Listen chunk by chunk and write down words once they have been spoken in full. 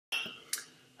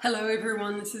Hello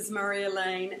everyone, this is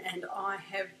Marjolyn and I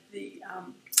have the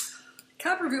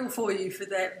card reveal for you for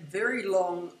that very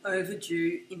long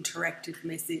overdue interactive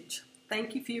message.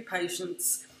 Thank you for your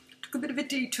patience. Took a bit of a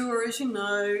detour, as you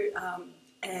know,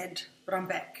 but I'm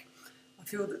back. I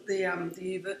feel that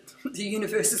the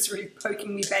universe is really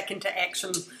poking me back into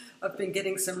action. I've been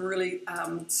getting some really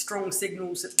strong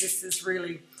signals that this is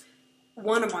really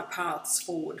one of my paths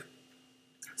forward.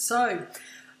 So,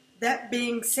 that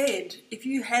being said, if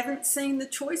you haven't seen the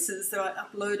choices that I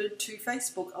uploaded to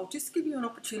Facebook, I'll just give you an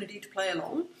opportunity to play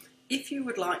along if you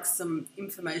would like some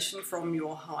information from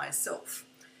your higher self.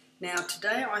 Now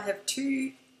today I have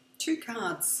two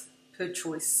cards per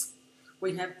choice.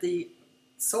 We have the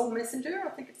Soul Messenger, I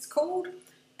think it's called,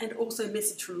 and also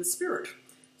Message from the Spirit.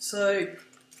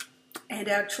 And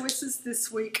our choices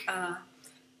this week are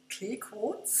clear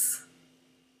quartz,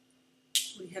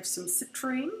 we have some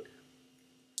citrine,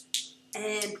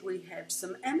 and we have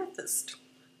some amethyst.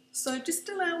 So just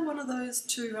allow one of those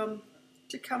to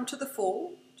come to the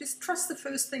fore. Just trust the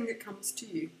first thing that comes to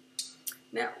you.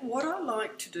 Now, what I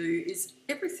like to do is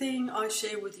everything I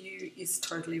share with you is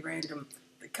totally random.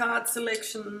 The card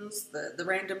selections, the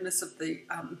randomness of the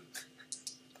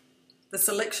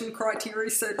selection criteria,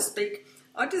 so to speak.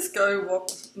 I just go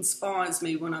what inspires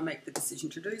me when I make the decision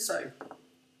to do so.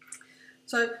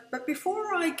 But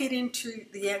before I get into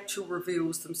the actual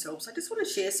reveals themselves, I just want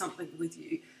to share something with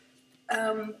you.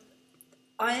 I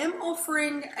am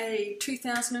offering a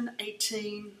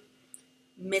 2018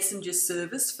 messenger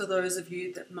service for those of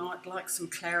you that might like some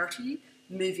clarity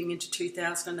moving into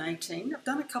 2018. I've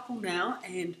done a couple now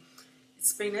and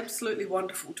it's been absolutely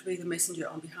wonderful to be the messenger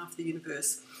on behalf of the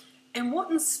universe. And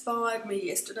what inspired me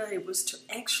yesterday was to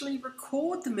actually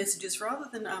record the messages rather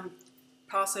than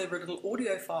pass over a little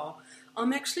audio file.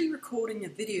 I'm actually recording a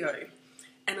video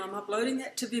and I'm uploading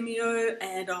that to Vimeo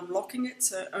and I'm locking it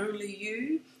so only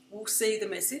you will see the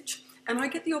message, and I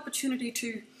get the opportunity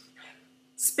to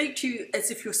speak to you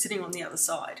as if you're sitting on the other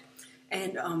side,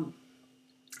 and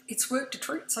it's worked a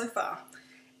treat so far.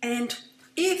 And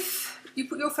if you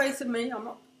put your faith in me, I'm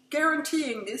not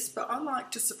guaranteeing this, but I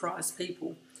like to surprise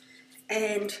people,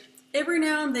 and every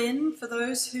now and then for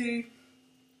those who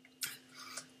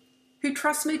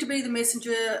trust me to be the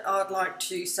messenger, I'd like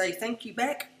to say thank you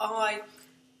back. I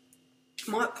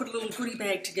might put a little goodie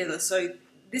bag together. So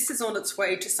this is on its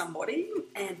way to somebody,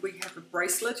 and we have a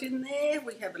bracelet in there.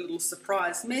 We have a little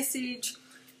surprise message.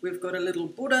 We've got a little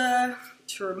Buddha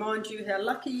to remind you how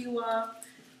lucky you are,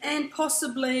 and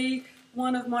possibly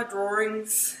one of my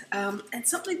drawings, and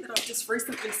something that I've just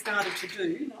recently started to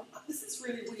do. Now, this is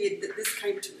really weird that this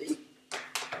came to me.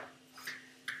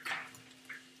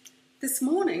 This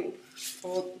morning,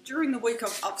 or during the week,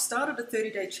 I've started a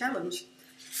 30-day challenge,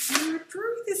 and I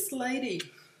drew this lady,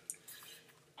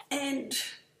 and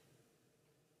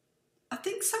I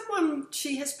think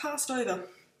she has passed over,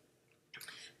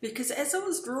 because as I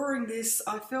was drawing this,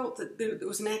 I felt that there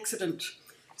was an accident.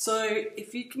 So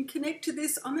if you can connect to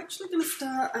this, I'm actually going to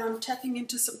start tapping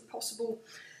into some possible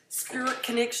spirit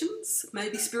connections,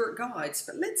 maybe spirit guides,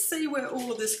 but let's see where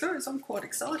all of this goes. I'm quite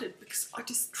excited because I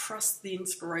just trust the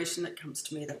inspiration that comes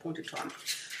to me at that point in time.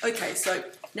 Okay, so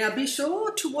now be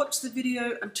sure to watch the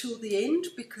video until the end,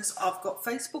 because I've got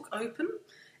Facebook open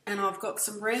and I've got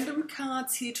some random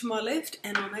cards here to my left,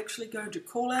 and I'm actually going to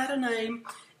call out a name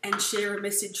and share a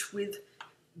message with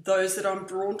those that I'm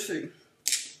drawn to.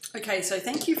 Okay, so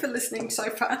thank you for listening so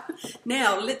far.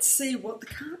 Now let's see what the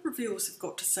card reveals have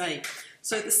got to say.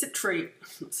 So the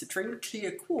citrine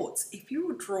clear quartz, if you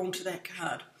were drawn to that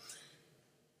card,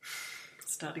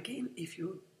 start again, if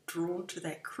you're drawn to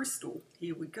that crystal,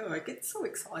 here we go. I get so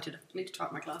excited, I need to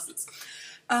type my glasses.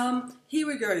 Here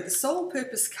we go, the soul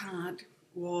purpose card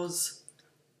was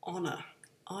honour.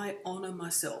 I honour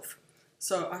myself.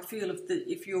 So I feel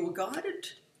if you're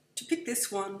guided to pick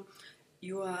this one,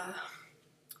 you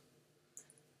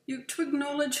to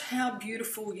acknowledge how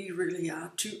beautiful you really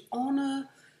are, to honour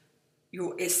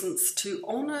your essence, to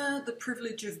honour the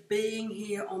privilege of being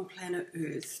here on planet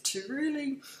Earth, to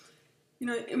really,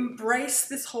 embrace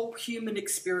this whole human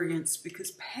experience,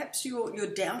 because perhaps you're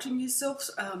doubting yourself,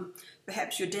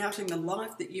 perhaps you're doubting the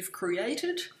life that you've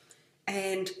created,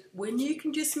 and when you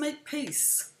can just make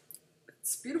peace,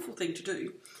 it's a beautiful thing to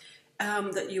do,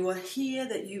 that you are here,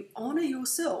 that you honour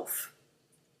yourself,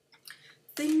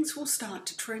 things will start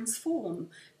to transform.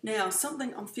 Now,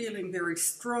 something I'm feeling very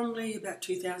strongly about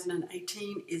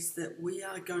 2018 is that we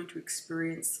are going to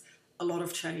experience a lot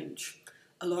of change,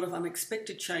 a lot of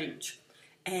unexpected change.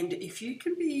 And if you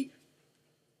can be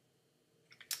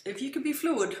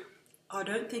fluid, I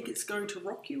don't think it's going to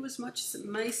rock you as much as it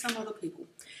may some other people.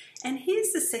 And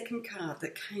here's the second card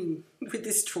that came with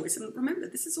this choice. And remember,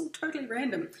 this is all totally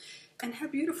random. And how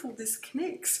beautiful this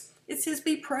connects. It says,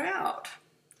 be proud.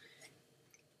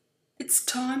 It's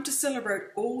time to celebrate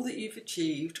all that you've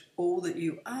achieved, all that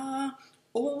you are,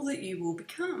 all that you will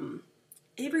become.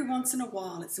 Every once in a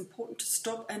while, it's important to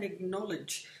stop and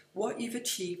acknowledge what you've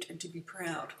achieved and to be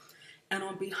proud. And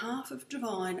on behalf of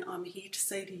Divine, I'm here to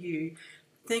say to you,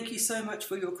 thank you so much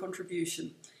for your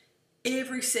contribution.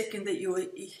 Every second that you're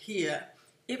here,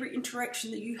 every interaction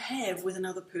that you have with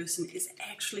another person is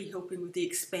actually helping with the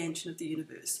expansion of the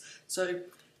universe. So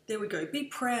there we go. Be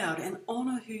proud and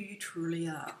honour who you truly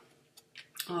are.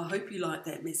 I hope you like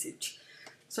that message.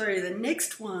 So the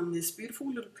next one, this beautiful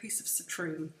little piece of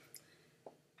citrine.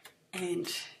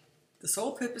 And the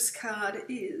soul purpose card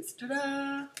is,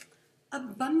 ta-da,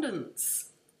 abundance.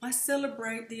 I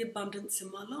celebrate the abundance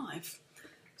in my life.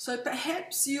 So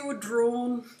perhaps you are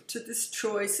drawn to this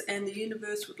choice and the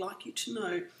universe would like you to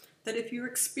know that if you're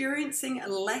experiencing a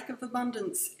lack of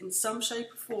abundance in some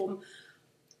shape or form,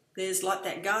 there's like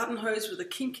that garden hose with a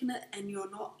kink in it and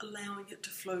you're not allowing it to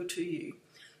flow to you.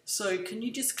 So can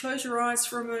you just close your eyes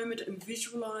for a moment and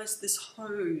visualize this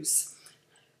hose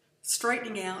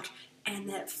straightening out and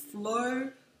that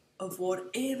flow of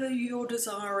whatever you're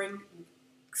desiring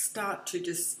start to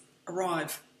just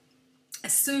arrive.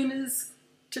 As soon as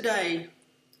today,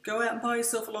 go out and buy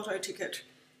yourself a lotto ticket.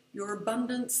 Your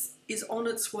abundance is on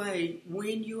its way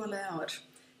when you allow it.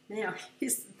 Now,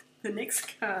 here's the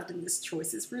next card in this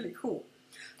choice. It's really cool.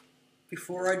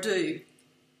 Before I do,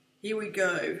 here we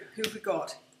go. Who have we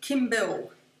got? Kim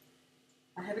Bell.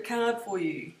 I have a card for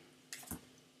you.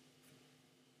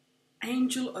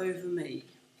 Angel over me.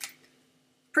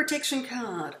 Protection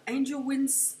card. Angel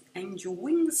wings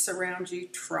surround you.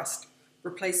 Trust.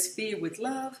 Replace fear with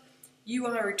love. You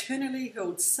are eternally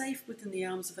held safe within the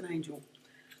arms of an angel.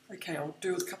 Okay, I'll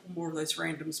do a couple more of those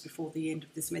randoms before the end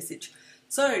of this message.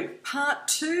 So, part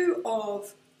 2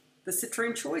 of the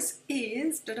citrine choice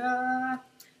is, ta-da,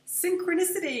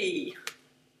 synchronicity.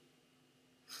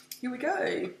 Here we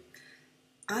go.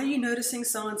 Are you noticing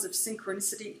signs of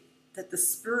synchronicity that the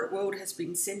spirit world has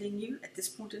been sending you at this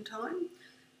point in time?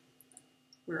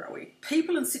 Where are we?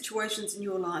 People and situations in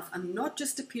your life are not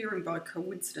just appearing by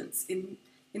coincidence. In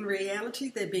reality,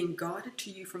 they're being guided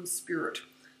to you from spirit.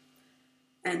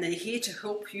 And they're here to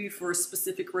help you for a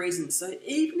specific reason. So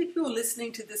even if you're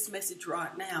listening to this message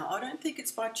right now, I don't think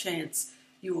it's by chance.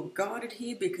 You are guided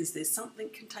here because there's something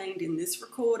contained in this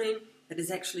recording that is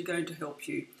actually going to help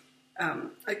you.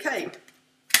 Okay,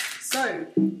 so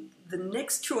the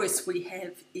next choice we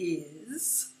have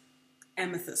is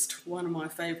amethyst, one of my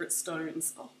favourite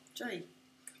stones. Oh, Jay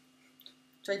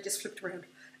just flipped around.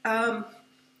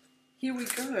 Here we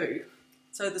go.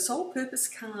 So the soul purpose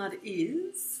card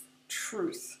is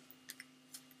truth.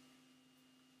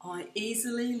 I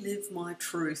easily live my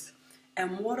truth.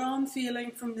 And what I'm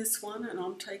feeling from this one, and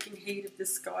I'm taking heed of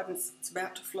this guidance that's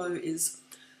about to flow, is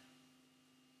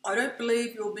I don't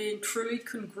believe you're being truly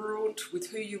congruent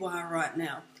with who you are right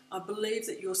now. I believe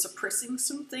that you're suppressing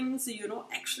some things, that you're not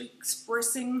actually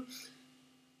expressing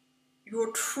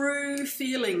your true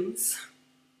feelings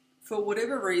for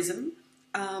whatever reason.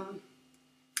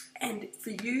 And for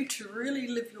you to really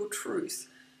live your truth,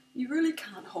 you really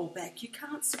can't hold back. You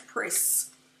can't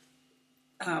suppress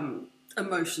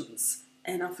emotions.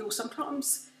 And I feel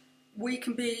sometimes we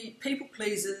can be people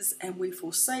pleasers and we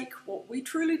forsake what we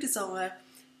truly desire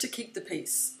to keep the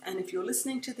peace. And if you're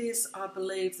listening to this, I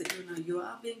believe that you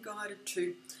are being guided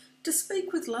to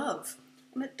speak with love.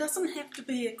 And it doesn't have to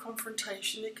be a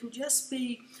confrontation. It can just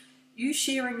be you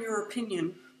sharing your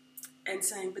opinion and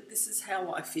saying, but this is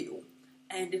how I feel.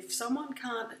 And if someone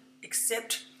can't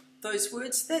accept those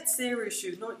words, that's their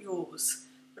issue, not yours.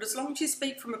 But as long as you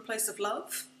speak from a place of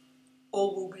love,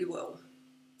 all will be well.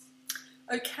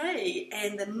 Okay,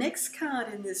 and the next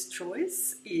card in this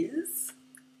choice is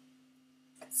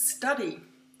study.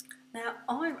 Now,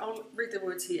 I'll read the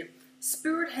words here.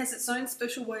 Spirit has its own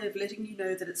special way of letting you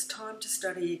know that it's time to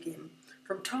study again.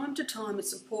 From time to time,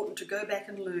 it's important to go back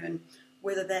and learn,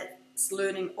 whether that's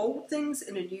learning old things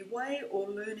in a new way or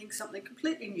learning something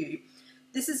completely new.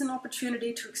 This is an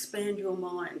opportunity to expand your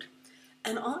mind.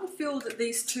 And I feel that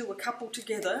these two are coupled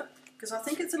together because I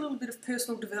think it's a little bit of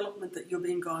personal development that you're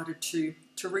being guided to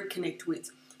reconnect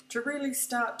with, to really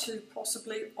start to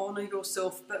possibly honour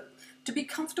yourself, but to be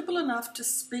comfortable enough to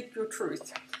speak your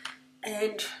truth.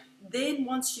 And then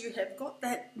once you have got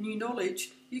that new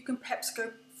knowledge, you can perhaps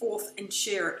go forth and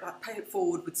share it, like pay it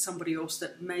forward with somebody else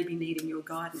that may be needing your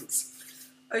guidance.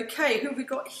 Okay, who have we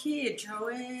got here?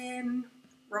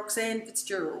 Roxanne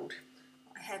Fitzgerald.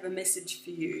 I have a message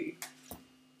for you.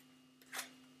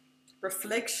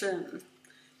 Reflection.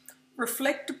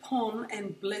 Reflect upon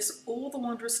and bless all the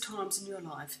wondrous times in your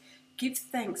life. Give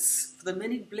thanks for the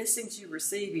many blessings you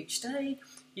receive each day.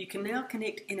 You can now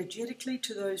connect energetically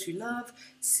to those you love.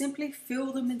 Simply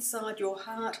feel them inside your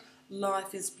heart.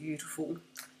 Life is beautiful.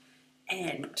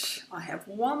 And I have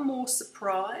one more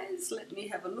surprise. Let me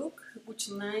have a look. Which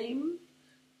name?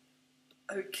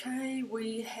 Okay,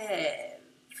 we have...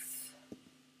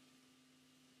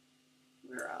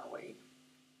 Where are we?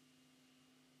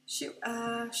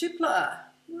 Shupla.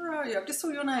 Where are you? I just saw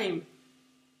your name.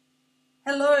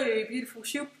 Hello, beautiful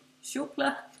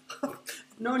Shupla. I've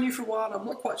known you for a while. I'm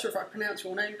not quite sure if I pronounced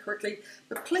your name correctly,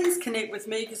 but please connect with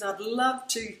me because I'd love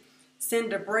to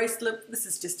send a bracelet. This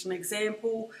is just an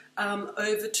example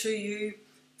over to you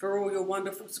for all your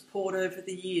wonderful support over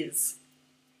the years.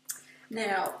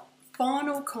 Now,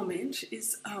 final comment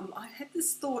is I had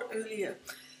this thought earlier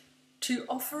to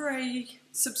offer a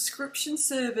subscription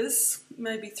service,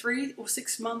 maybe 3 or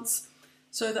 6 months,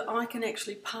 so that I can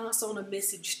actually pass on a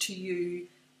message to you,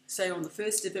 say on the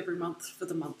 1st of every month for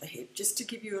the month ahead, just to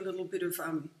give you a little bit of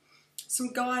some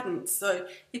guidance. So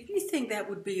if you think that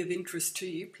would be of interest to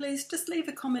you, please just leave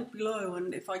a comment below,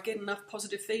 and if I get enough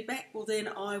positive feedback, well then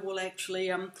I will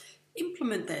actually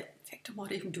implement that. In fact, I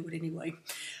might even do it anyway.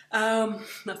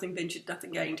 Nothing ventured,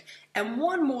 nothing gained. And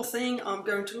one more thing, I'm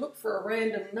going to look for a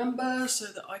random number so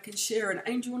that I can share an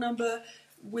angel number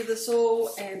with us all,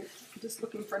 and I'm just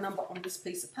looking for a number on this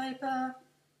piece of paper.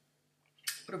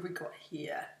 What have we got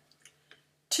here?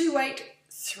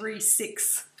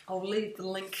 2836. I'll leave the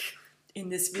link in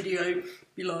this video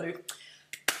below.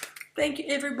 Thank you,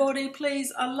 everybody.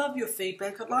 Please, I love your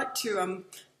feedback. I'd like to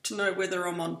know whether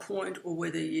I'm on point or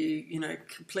whether you know,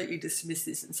 completely dismiss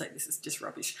this and say this is just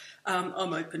rubbish.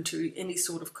 I'm open to any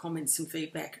sort of comments and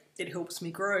feedback. It helps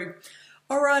me grow.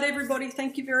 All right, everybody,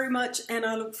 thank you very much, and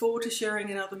I look forward to sharing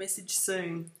another message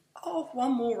soon. Oh,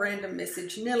 one more random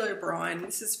message. Nell O'Brien,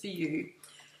 this is for you.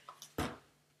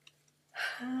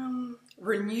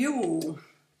 Renewal,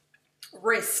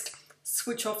 rest,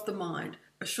 switch off the mind.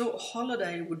 A short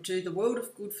holiday would do the world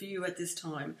of good for you at this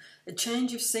time. A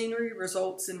change of scenery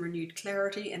results in renewed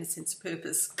clarity and a sense of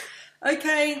purpose.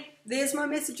 Okay, there's my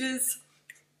messages.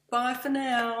 Bye for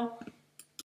now.